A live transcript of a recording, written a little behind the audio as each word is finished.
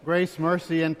Grace,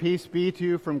 mercy, and peace be to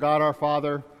you from God our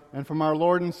Father and from our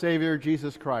Lord and Savior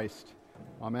Jesus Christ.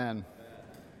 Amen.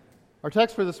 Our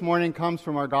text for this morning comes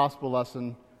from our gospel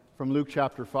lesson from Luke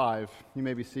chapter 5. You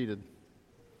may be seated.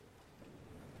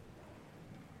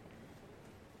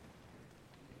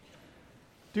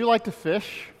 Do you like to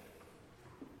fish?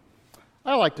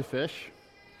 I like to fish,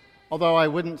 although I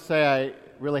wouldn't say I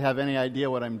really have any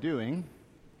idea what I'm doing.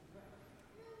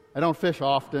 I don't fish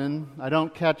often. I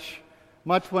don't catch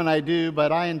much when I do,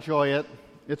 but I enjoy it.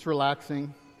 It's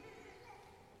relaxing.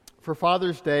 For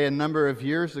Father's Day a number of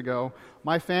years ago,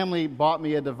 my family bought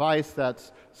me a device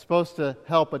that's supposed to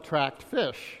help attract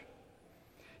fish.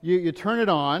 You turn it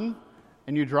on,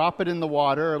 and you drop it in the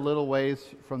water a little ways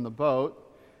from the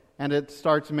boat, and it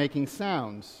starts making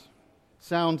sounds.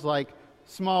 Sounds like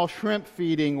small shrimp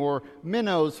feeding or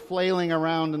minnows flailing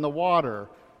around in the water.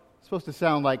 It's supposed to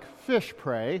sound like fish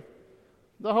prey.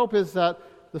 The hope is that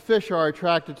the fish are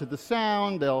attracted to the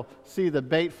sound, they'll see the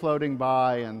bait floating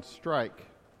by and strike.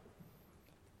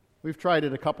 We've tried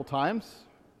it a couple times,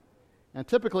 and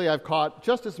typically I've caught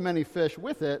just as many fish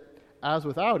with it as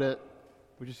without it,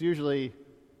 which is usually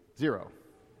 0.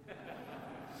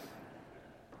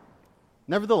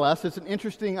 Nevertheless, it's an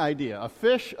interesting idea, a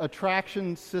fish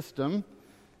attraction system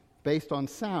based on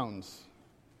sounds.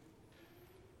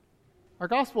 Our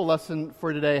gospel lesson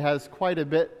for today has quite a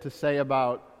bit to say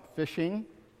about fishing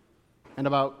and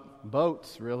about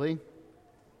boats, really.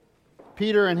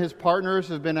 Peter and his partners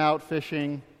have been out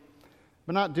fishing,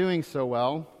 but not doing so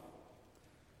well.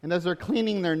 And as they're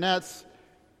cleaning their nets,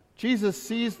 Jesus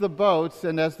sees the boats,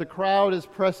 and as the crowd is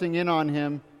pressing in on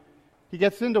him, he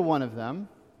gets into one of them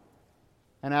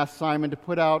and asks Simon to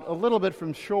put out a little bit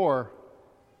from shore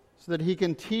so that he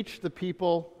can teach the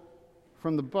people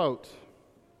from the boat.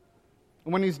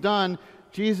 And when he's done,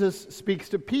 Jesus speaks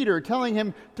to Peter, telling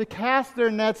him to cast their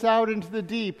nets out into the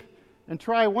deep and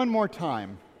try one more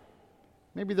time.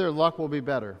 Maybe their luck will be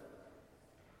better.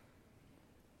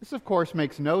 This, of course,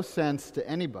 makes no sense to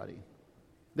anybody.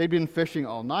 They'd been fishing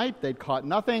all night, they'd caught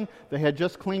nothing, they had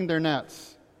just cleaned their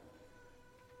nets.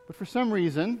 But for some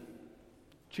reason,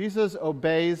 Jesus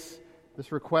obeys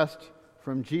this request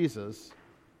from Jesus,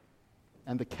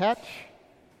 and the catch?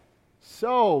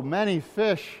 So many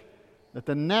fish that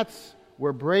the nets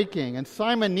were breaking, and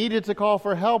Simon needed to call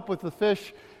for help with the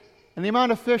fish, and the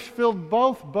amount of fish filled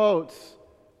both boats,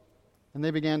 and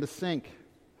they began to sink.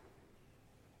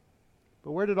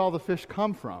 But where did all the fish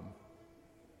come from?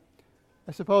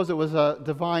 I suppose it was a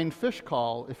divine fish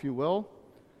call, if you will.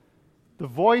 The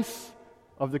voice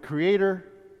of the Creator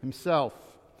himself,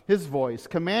 his voice,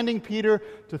 commanding Peter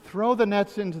to throw the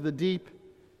nets into the deep,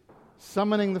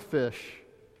 summoning the fish,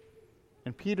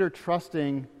 and Peter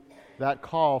trusting that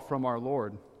call from our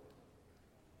Lord.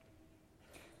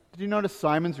 Did you notice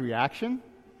Simon's reaction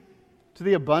to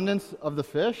the abundance of the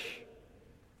fish?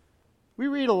 We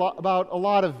read about a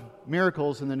lot of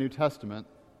miracles in the New Testament,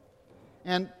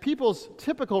 and people's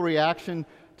typical reaction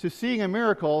to seeing a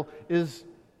miracle is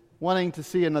wanting to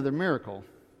see another miracle.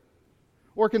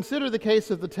 Or consider the case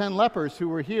of the 10 lepers who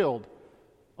were healed.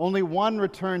 Only one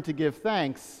returned to give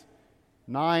thanks.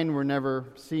 9 were never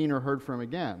seen or heard from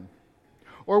again.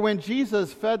 Or when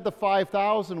Jesus fed the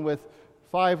 5,000 with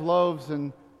 5 loaves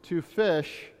and 2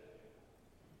 fish,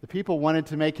 the people wanted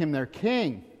to make him their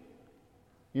king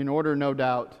in order, no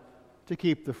doubt, to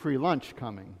keep the free lunch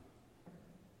coming.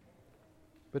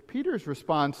 But Peter's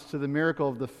response to the miracle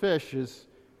of the fish is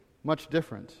much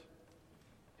different.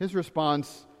 His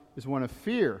response is one of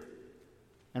fear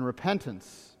and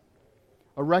repentance,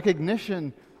 a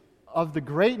recognition of the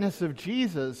greatness of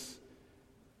Jesus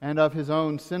and of his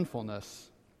own sinfulness.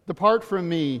 "Depart from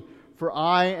me, for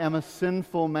I am a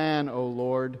sinful man, O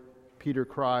Lord," Peter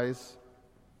cries.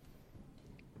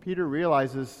 Peter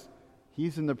realizes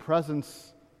he's in the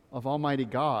presence of Almighty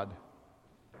God,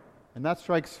 and that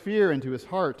strikes fear into his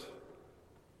heart.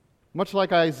 Much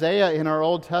like Isaiah in our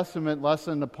Old Testament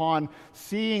lesson, upon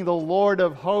seeing the Lord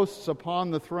of hosts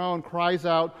upon the throne, cries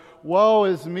out, "Woe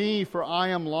is me, for I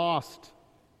am lost.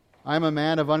 I am a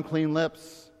man of unclean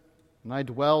lips, and I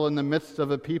dwell in the midst of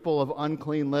a people of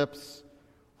unclean lips,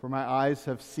 for my eyes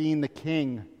have seen the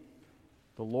King,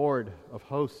 the Lord of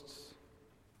hosts."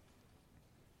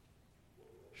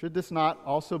 Should this not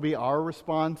also be our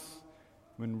response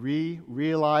when we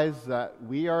realize that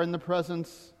we are in the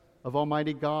presence of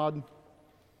Almighty God?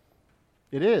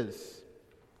 It is.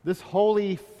 This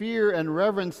holy fear and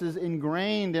reverence is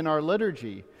ingrained in our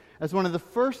liturgy, as one of the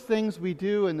first things we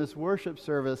do in this worship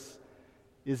service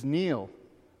is kneel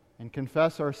and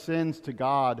confess our sins to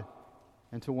God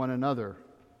and to one another.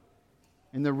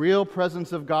 In the real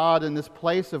presence of God in this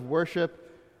place of worship,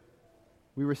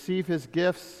 We receive his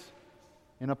gifts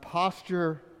in a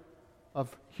posture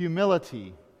of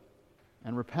humility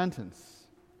and repentance.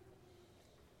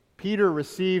 Peter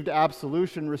received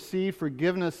absolution, received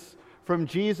forgiveness from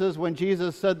Jesus when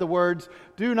Jesus said the words,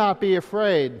 "Do not be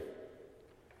afraid."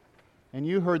 And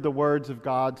you heard the words of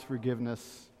God's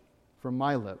forgiveness from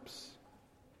my lips.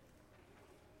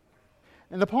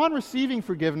 And upon receiving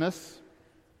forgiveness,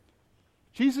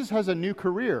 Jesus has a new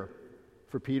career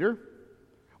for Peter.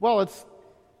 Well, it's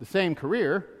the same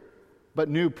career, but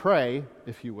new prey,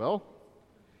 if you will.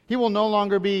 He will no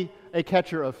longer be a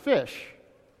catcher of fish,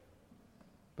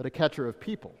 but a catcher of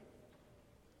people.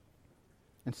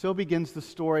 And so begins the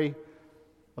story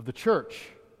of the church.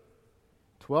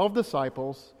 12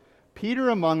 disciples, Peter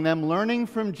among them, learning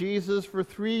from Jesus for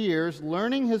 3 years,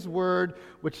 learning his word,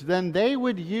 which then they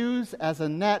would use as a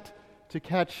net to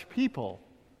catch people,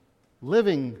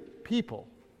 living people.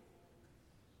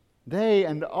 They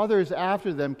and others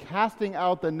after them casting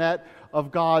out the net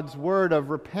of God's word of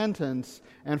repentance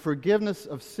and forgiveness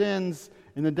of sins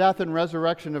in the death and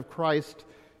resurrection of Christ,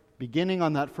 beginning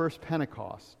on that first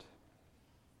Pentecost.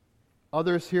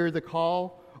 Others hear the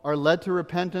call, are led to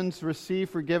repentance, receive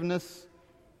forgiveness,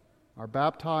 are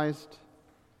baptized,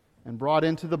 and brought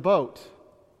into the boat,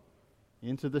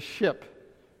 into the ship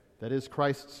that is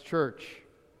Christ's church.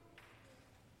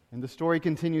 And the story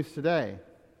continues today.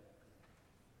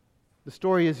 The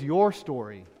story is your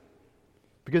story,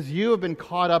 because you have been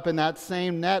caught up in that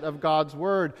same net of God's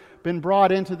word, been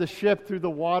brought into the ship through the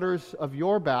waters of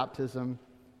your baptism,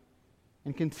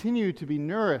 and continue to be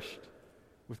nourished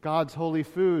with God's holy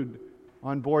food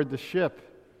on board the ship,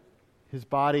 his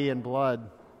body and blood,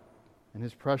 and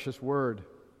his precious word.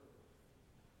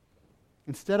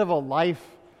 Instead of a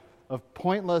life of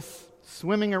pointless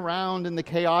swimming around in the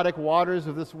chaotic waters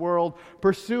of this world,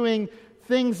 pursuing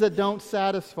things that don't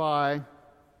satisfy,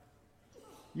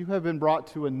 you have been brought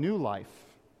to a new life,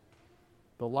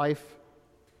 the life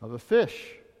of a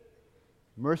fish,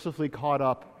 mercifully caught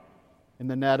up in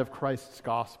the net of Christ's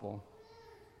gospel,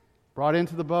 brought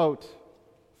into the boat,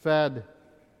 fed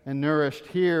and nourished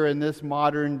here in this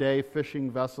modern day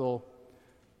fishing vessel,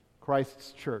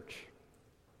 Christ's church.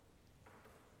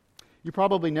 You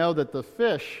probably know that the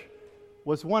fish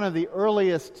was one of the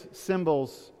earliest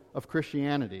symbols of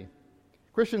Christianity.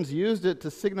 Christians used it to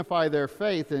signify their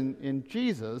faith in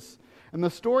Jesus, and the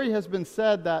story has been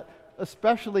said that,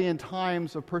 especially in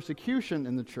times of persecution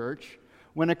in the church,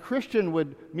 when a Christian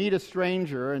would meet a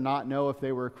stranger and not know if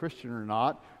they were a Christian or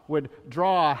not, would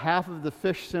draw half of the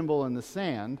fish symbol in the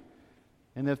sand,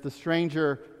 and if the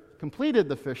stranger completed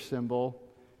the fish symbol,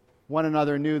 one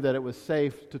another knew that it was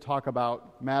safe to talk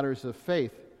about matters of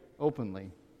faith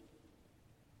openly.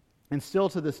 And still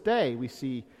to this day, we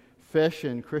see fish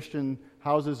in Christian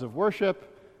houses of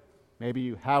worship. Maybe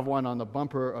you have one on the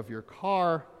bumper of your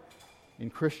car, in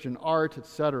Christian art,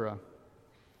 etc.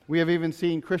 We have even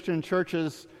seen Christian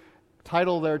churches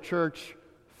title their church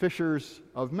Fishers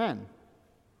of Men.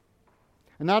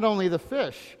 And not only the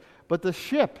fish, but the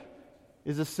ship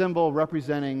is a symbol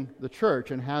representing the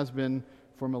church and has been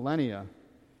for millennia.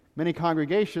 Many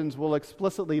congregations will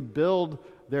explicitly build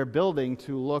their building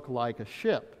to look like a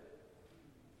ship.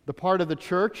 The part of the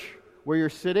church where you're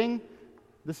sitting,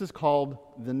 this is called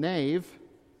the nave,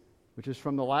 which is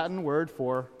from the Latin word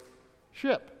for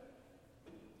ship.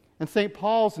 And St.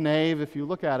 Paul's nave, if you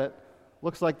look at it,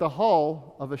 looks like the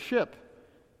hull of a ship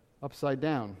upside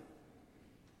down.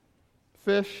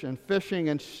 Fish and fishing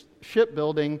and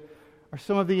shipbuilding are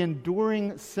some of the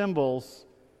enduring symbols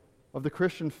of the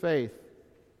Christian faith,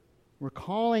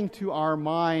 recalling to our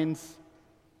minds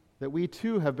that we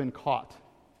too have been caught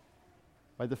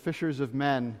by the fishers of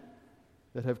men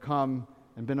that have come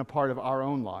and been a part of our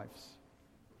own lives.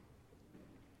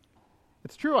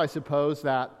 It's true, I suppose,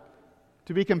 that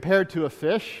to be compared to a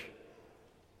fish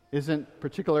isn't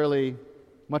particularly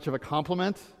much of a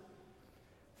compliment.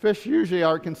 Fish usually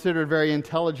are considered very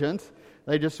intelligent.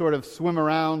 They just sort of swim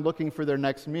around looking for their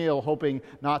next meal, hoping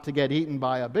not to get eaten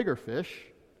by a bigger fish.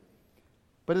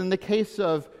 But in the case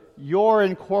of your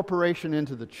incorporation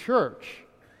into the church,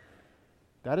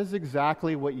 that is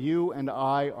exactly what you and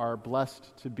I are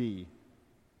blessed to be.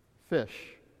 Fish,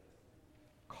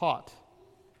 caught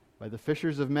by the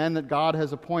fishers of men that God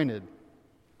has appointed.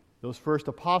 Those first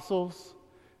apostles,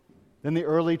 then the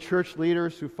early church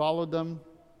leaders who followed them,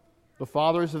 the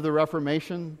fathers of the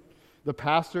Reformation, the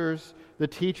pastors, the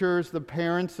teachers, the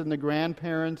parents and the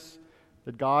grandparents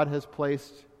that God has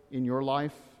placed in your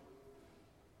life.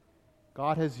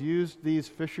 God has used these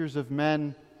fishers of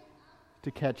men to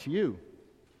catch you.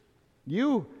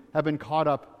 You have been caught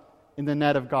up in the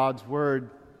net of God's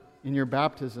word in your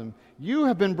baptism. You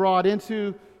have been brought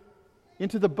into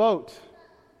the boat,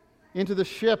 into the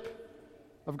ship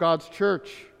of God's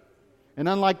church. And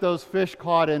unlike those fish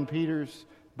caught in Peter's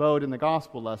boat in the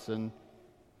gospel lesson,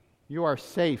 you are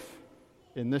safe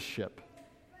in this ship.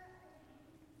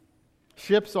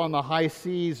 Ships on the high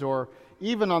seas, or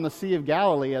even on the Sea of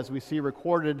Galilee, as we see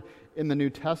recorded in the New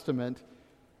Testament,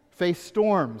 face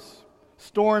storms.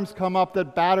 Storms come up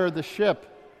that batter the ship.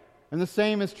 And the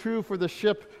same is true for the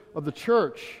ship of the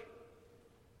church.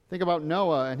 Think about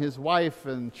Noah and his wife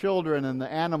and children and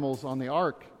the animals on the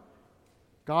ark.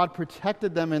 God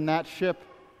protected them in that ship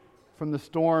from the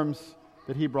storms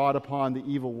that he brought upon the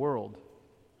evil world.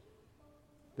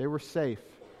 They were safe,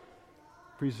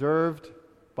 preserved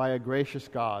by a gracious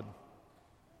God.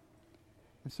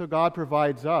 And so God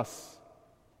provides us,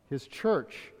 his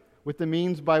church, with the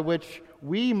means by which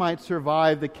we might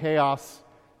survive the chaos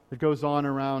that goes on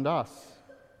around us.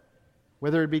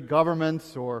 Whether it be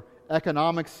governments or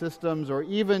economic systems or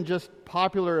even just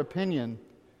popular opinion,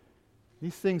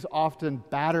 these things often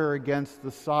batter against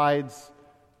the sides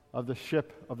of the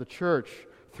ship of the church,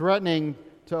 threatening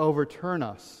to overturn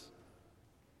us.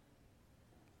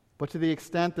 But to the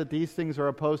extent that these things are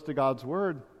opposed to God's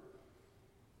word,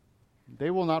 they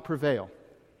will not prevail.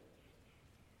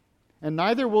 And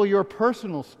neither will your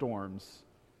personal storms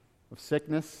of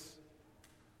sickness,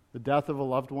 the death of a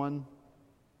loved one,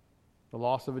 the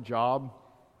loss of a job,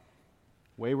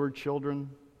 wayward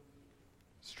children,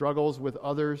 struggles with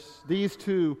others. These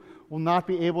too will not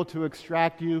be able to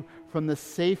extract you from the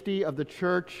safety of the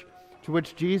church to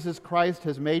which Jesus Christ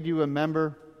has made you a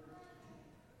member.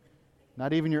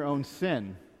 Not even your own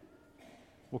sin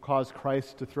will cause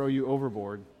Christ to throw you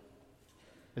overboard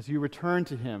as you return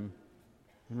to him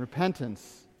in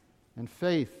repentance and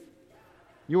faith.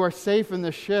 You are safe in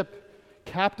the ship,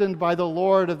 captained by the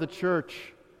Lord of the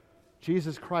church,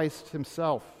 Jesus Christ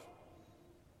himself.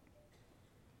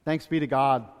 Thanks be to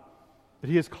God that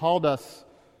he has called us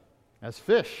as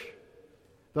fish,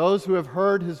 those who have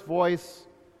heard his voice,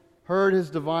 heard his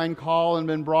divine call, and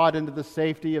been brought into the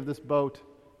safety of this boat,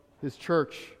 his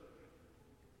church.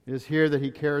 It is here that he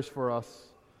cares for us,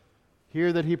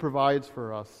 here that he provides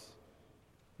for us,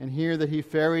 and here that he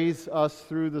ferries us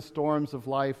through the storms of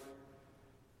life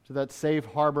to that safe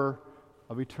harbor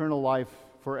of eternal life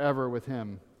forever with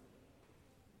him.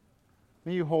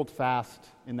 May you hold fast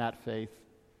in that faith.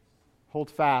 Hold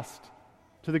fast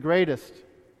to the greatest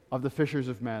of the fishers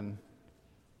of men,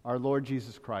 our Lord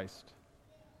Jesus Christ.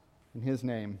 In his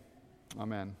name,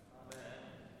 amen.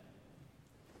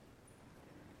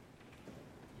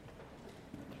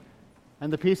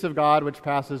 And the peace of God, which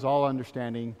passes all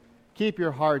understanding, keep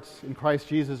your hearts in Christ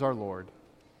Jesus our Lord.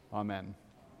 Amen.